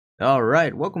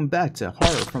Alright, welcome back to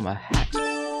Horror from a Hat.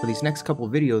 For these next couple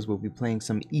videos, we'll be playing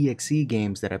some EXE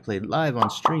games that I played live on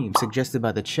stream, suggested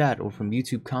by the chat or from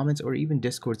YouTube comments or even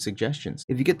Discord suggestions.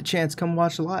 If you get the chance, come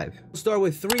watch live. We'll start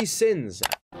with 3 Sins.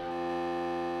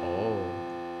 Oh.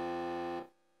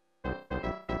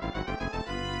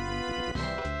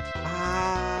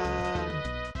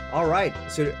 Alright,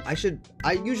 so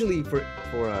I usually for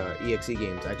EXE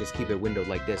games, I just keep it windowed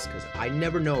like this, because I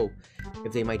never know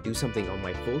if they might do something on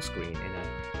my full screen, and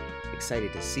I'm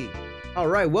excited to see.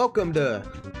 Alright, welcome to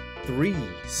 3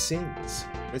 Sins.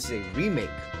 This is a remake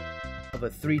of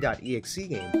a 3.exe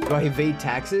game. Do I evade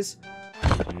taxes?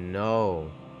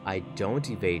 No, I don't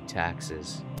evade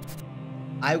taxes.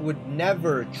 I would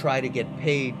never try to get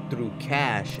paid through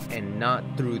cash and not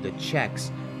through the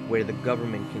checks, where the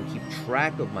government can keep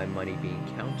track of my money being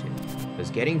counted.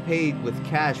 Because getting paid with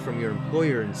cash from your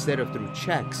employer instead of through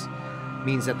checks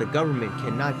means that the government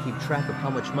cannot keep track of how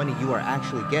much money you are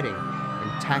actually getting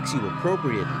and tax you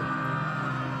appropriately.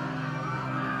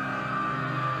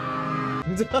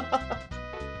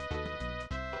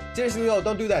 Seriously, no,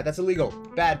 don't do that. That's illegal.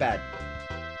 Bad.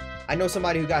 I know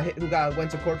somebody who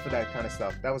went to court for that kind of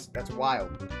stuff. That's wild.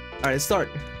 All right, let's start.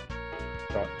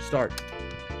 Start.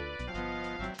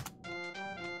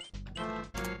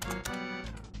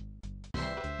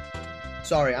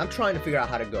 Sorry, I'm trying to figure out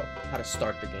how to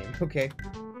start the game, okay?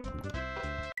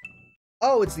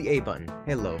 Oh, it's the A button.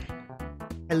 Hello.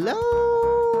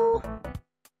 Hello!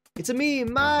 It's me,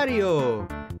 Mario!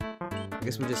 I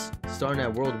guess we're just starting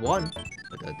at World 1.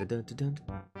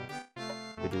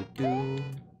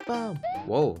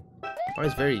 Whoa.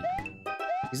 Mario's very...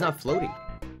 He's not floating.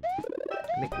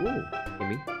 I think... Ooh, give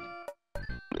me.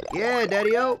 Yeah,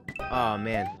 daddy-o! Aw,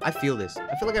 man. I feel this.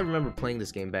 I feel like I remember playing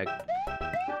this game back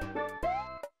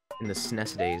in the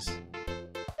SNES days.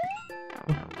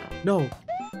 No!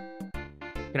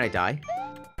 Can I die?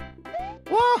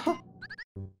 Whoa!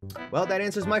 Well, that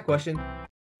answers my question.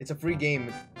 It's a free game.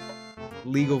 It's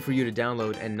legal for you to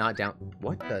download and not down...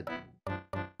 What the...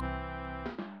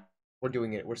 We're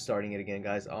doing it. We're starting it again,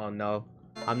 guys. Oh, no.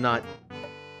 I'm not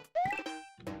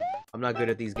good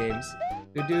at these games.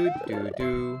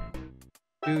 Do-do-do-do.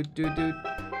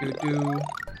 Do-do-do-do-do.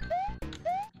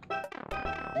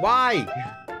 Why?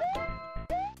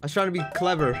 I was trying to be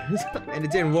clever, and it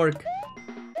didn't work.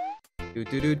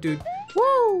 Do.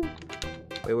 Woo!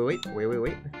 Wait.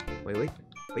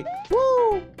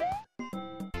 Woo!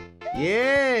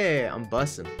 Yeah! I'm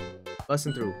busting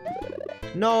through.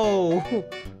 No!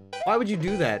 Why would you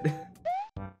do that?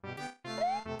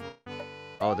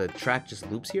 Oh, the track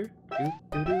just loops here?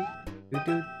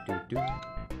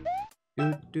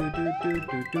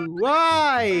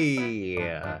 Why?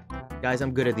 Guys,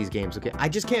 I'm good at these games, okay? I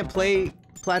just can't play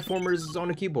platformers on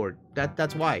a keyboard.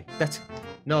 That's why. That's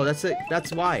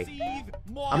why.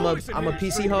 I'm a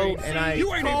PC hoe, and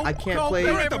I can't play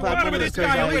platformers because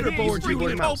I use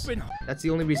keyboard and mouse. That's the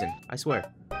only reason. I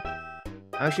swear.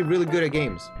 I'm actually really good at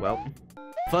games. Well,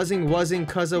 fuzzing, wuzzing,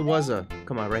 cuzza, wuzza.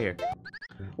 Come on, right here.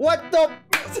 What the?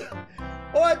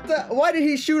 What the? Why did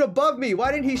he shoot above me?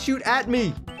 Why didn't he shoot at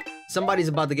me? Somebody's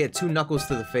about to get 2 knuckles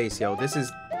to the face, yo. This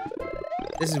is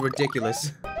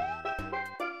ridiculous.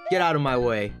 Get out of my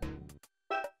way.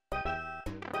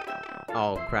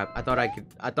 Oh crap. I thought I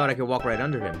could walk right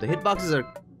under him. The hitboxes are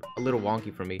a little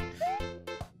wonky for me.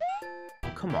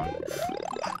 Oh, come on.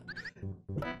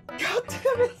 God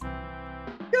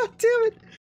damn it.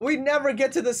 We never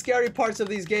get to the scary parts of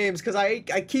these games because I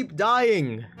keep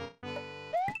dying.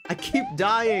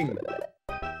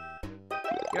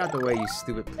 Get out the way, you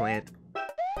stupid plant.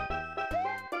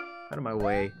 Out of my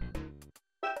way.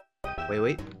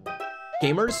 Wait.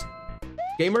 Gamers?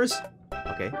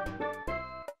 Okay.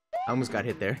 I almost got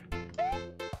hit there.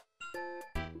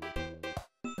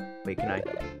 Wait, can I?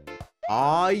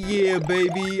 Aw, yeah,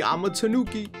 baby. I'm a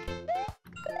tanuki.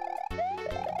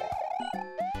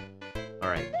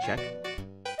 Alright, check.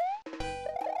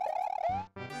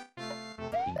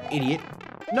 You idiot.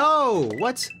 No!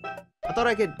 What? I thought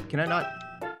I could... Can I not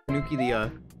tanuki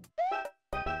the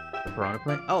piranha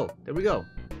plant? Oh, there we go.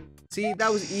 See,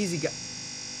 that was easy,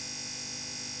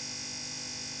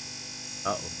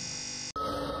 Uh-oh.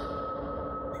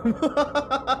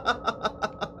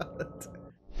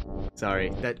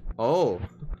 Sorry, oh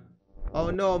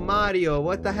no, Mario,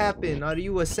 what the happened? Are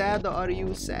you sad or are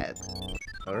you sad?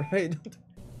 Alright.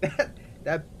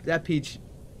 that Peach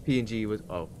PNG was...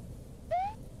 Oh.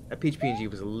 That Peach PNG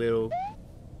was a little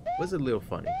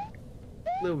funny.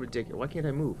 A little ridiculous. Why can't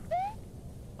I move?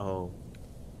 Oh.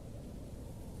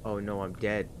 Oh no, I'm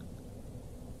dead.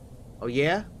 Oh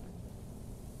yeah?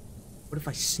 What if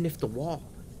I sniff the wall?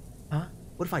 Huh?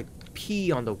 What if I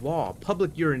pee on the wall.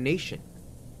 Public urination.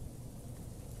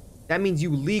 That means you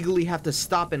legally have to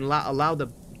stop and allow the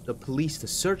police to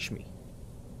search me.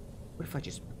 What if I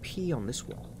just pee on this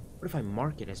wall? What if I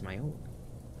mark it as my own?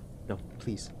 No,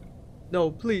 please.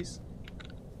 No, please.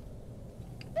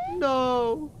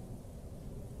 No.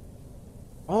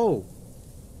 Oh.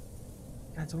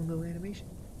 That's own little animation.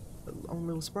 Own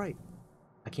little sprite.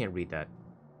 I can't read that.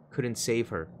 Couldn't save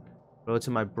her. Wrote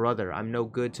to my brother. I'm no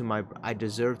good to my... I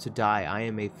deserve to die. I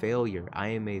am a failure. I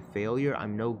am a failure.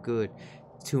 I'm no good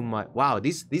to my... Wow,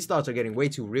 these thoughts are getting way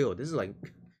too real. This is like...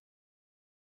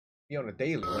 be on a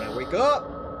daily when I wake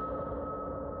up.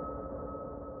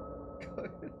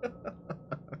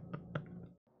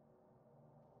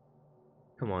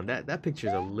 Come on, that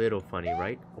picture's a little funny,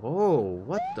 right? Oh,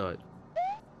 what the...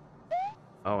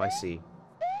 Oh, I see.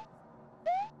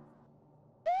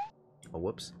 Oh,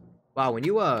 whoops. Wow, when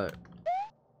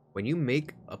you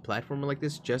make a platformer like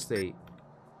this, just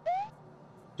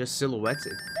silhouettes,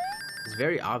 it's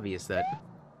very obvious that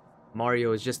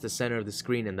Mario is just the center of the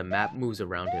screen and the map moves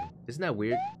around him. Isn't that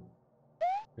weird?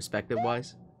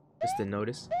 Perspective-wise? Just to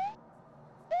notice.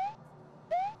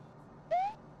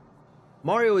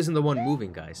 Mario isn't the one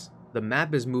moving, guys. The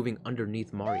map is moving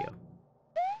underneath Mario.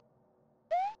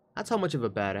 That's how much of a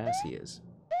badass he is.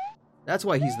 That's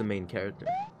why he's the main character.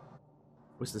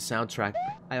 What's the soundtrack?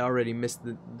 I already missed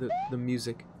the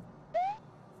music.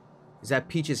 Is that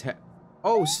Peach's head?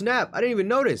 Oh, snap! I didn't even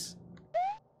notice!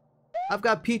 I've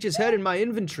got Peach's head in my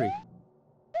inventory.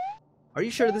 Are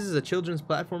you sure this is a children's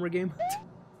platformer game?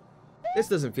 This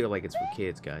doesn't feel like it's for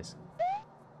kids, guys.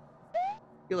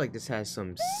 I feel like this has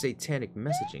some satanic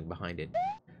messaging behind it.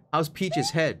 How's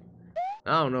Peach's head?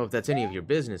 I don't know if that's any of your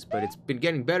business, but it's been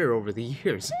getting better over the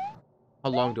years. How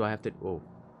long do I have to... Oh,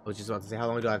 I was just about to say, how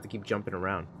long do I have to keep jumping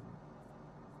around?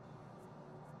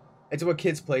 It's what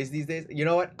kids plays these days. You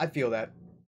know what? I feel that.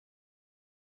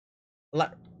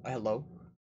 Hello?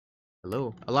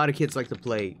 Hello? A lot of kids like to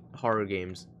play horror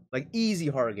games. Like, easy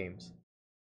horror games.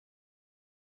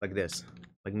 Like this.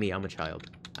 Like me, I'm a child.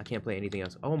 I can't play anything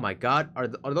else. Oh my god. Are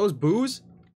those boos?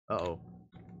 Uh-oh.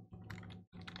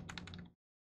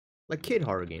 Like kid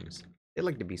horror games. They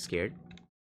like to be scared.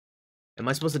 Am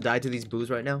I supposed to die to these boos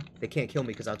right now? They can't kill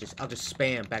me because I'll just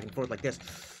spam back and forth like this.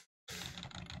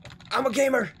 I'm a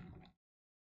gamer!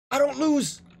 I don't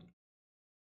lose!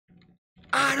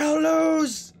 I don't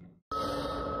lose!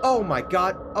 Oh my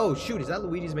god. Oh shoot, is that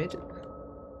Luigi's Mansion?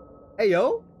 Hey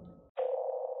yo!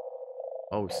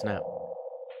 Oh snap.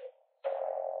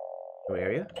 New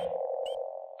area?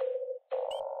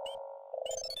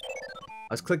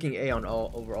 I was clicking A on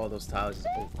over all those tiles.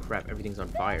 Oh crap, everything's on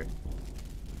fire.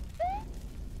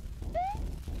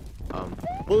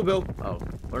 Blue bill. Oh,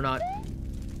 or not.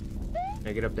 Can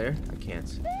I get up there? I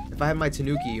can't. If I had my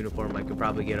Tanuki uniform, I could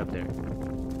probably get up there.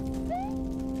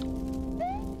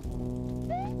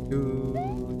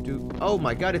 Oh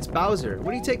my god, it's Bowser.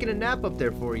 What are you taking a nap up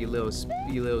there for, you little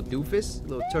doofus?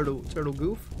 Little turtle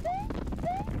goof?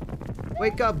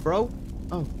 Wake up, bro.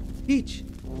 Oh, Peach.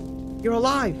 You're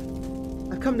alive.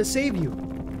 I've come to save you.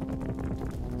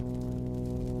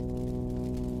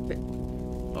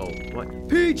 Oh, what?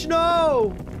 Peach,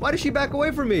 no! Why did she back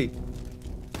away from me?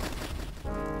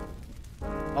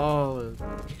 Oh,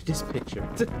 this picture.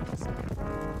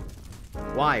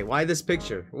 Why? Why this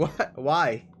picture? What?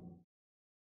 Why?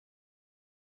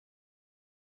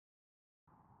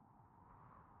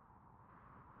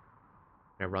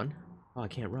 Can I run? Oh, I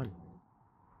can't run.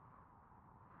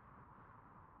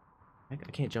 I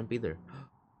can't jump either.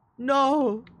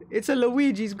 No! It's a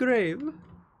Luigi's grave.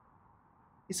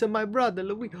 It's my brother,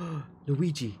 Luigi.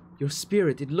 Luigi, your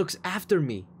spirit, it looks after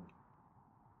me.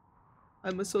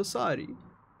 I'm so sorry.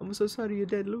 I'm so sorry you're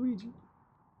dead, Luigi.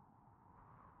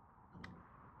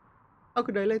 How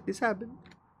could I let this happen?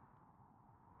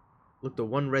 Look, the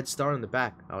one red star on the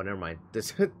back. Oh, never mind.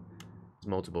 There's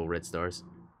multiple red stars.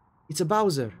 It's a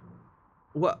Bowser.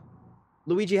 What?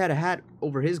 Luigi had a hat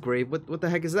over his grave. What the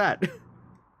heck is that?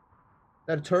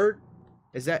 That a turd?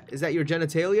 Is that your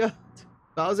genitalia,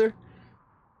 Bowser?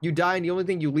 You die and the only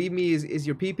thing you leave me is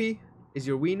your pee-pee? Is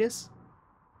your weenus?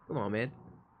 Come on, man.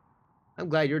 I'm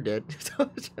glad you're dead.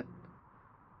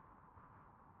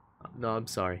 No, I'm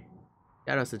sorry.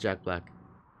 Shout out to Jack Black.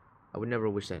 I would never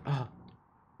wish that. Oh,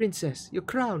 princess, your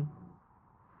crown.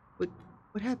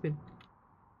 What happened?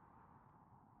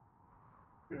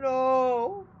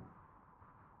 No.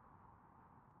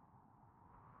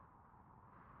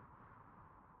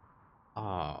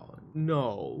 Oh,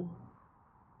 no.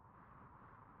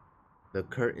 The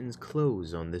curtains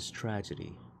close on this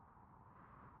tragedy.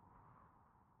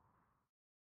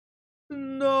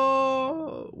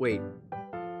 No. Wait.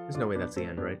 There's no way that's the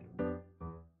end, right?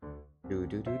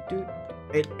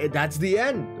 That's the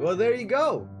end. Well, there you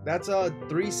go. That's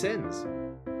 3 sins.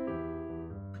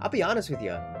 I'll be honest with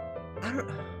you. I don't.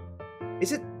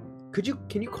 Is it?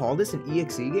 Can you call this an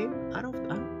EXE game? I don't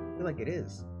feel like it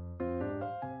is.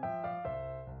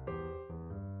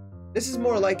 This is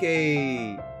more like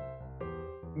a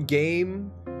game.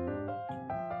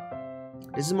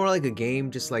 This is more like a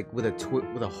game, just like with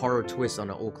a horror twist on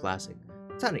an old classic.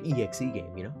 It's not an EXE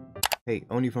game, you know? Hey,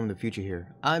 Oni from the future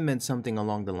here. I meant something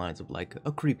along the lines of like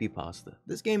a creepypasta.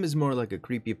 This game is more like a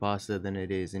creepypasta than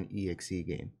it is an EXE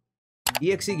game.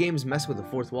 EXE games mess with the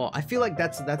fourth wall. I feel like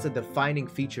that's a defining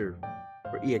feature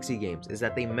for EXE games, is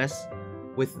that they mess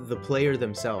with the player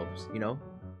themselves, you know?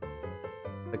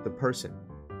 Like the person.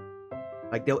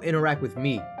 Like they'll interact with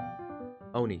me,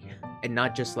 Oni, and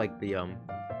not just like the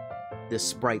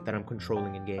sprite that I'm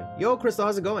controlling in game. Yo, Crystal,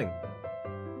 how's it going?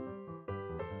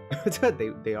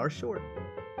 they are short.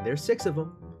 There's 6 of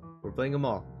them. We're playing them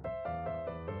all.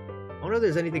 I don't know if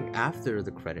there's anything after the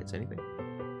credits. Anything?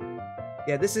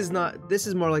 Yeah, this is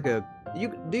more like a.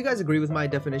 Do you guys agree with my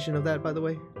definition of that? By the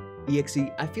way,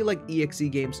 EXE. I feel like EXE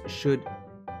games should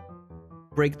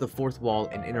break the fourth wall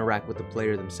and interact with the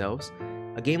player themselves.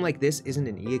 A game like this isn't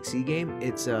an EXE game.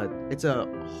 It's a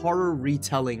horror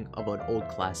retelling of an old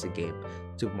classic game,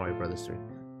 Super Mario Bros. 3.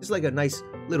 It's like a nice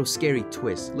little scary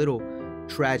twist, little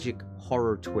tragic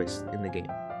horror twist in the game.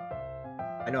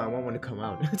 I know, I want one to come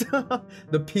out.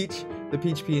 the peach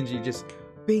PNG just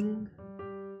bing,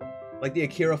 like the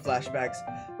Akira flashbacks.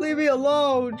 Leave me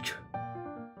alone.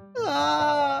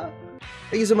 Ah.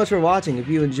 Thank you so much for watching. If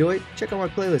you enjoyed, check out my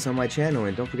playlist on my channel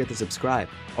and don't forget to subscribe.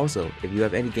 Also, if you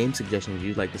have any game suggestions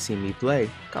you'd like to see me play,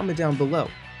 comment down below.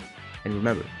 And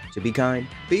remember to be kind,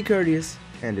 be courteous,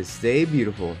 and to stay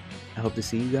beautiful. I hope to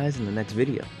see you guys in the next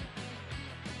video.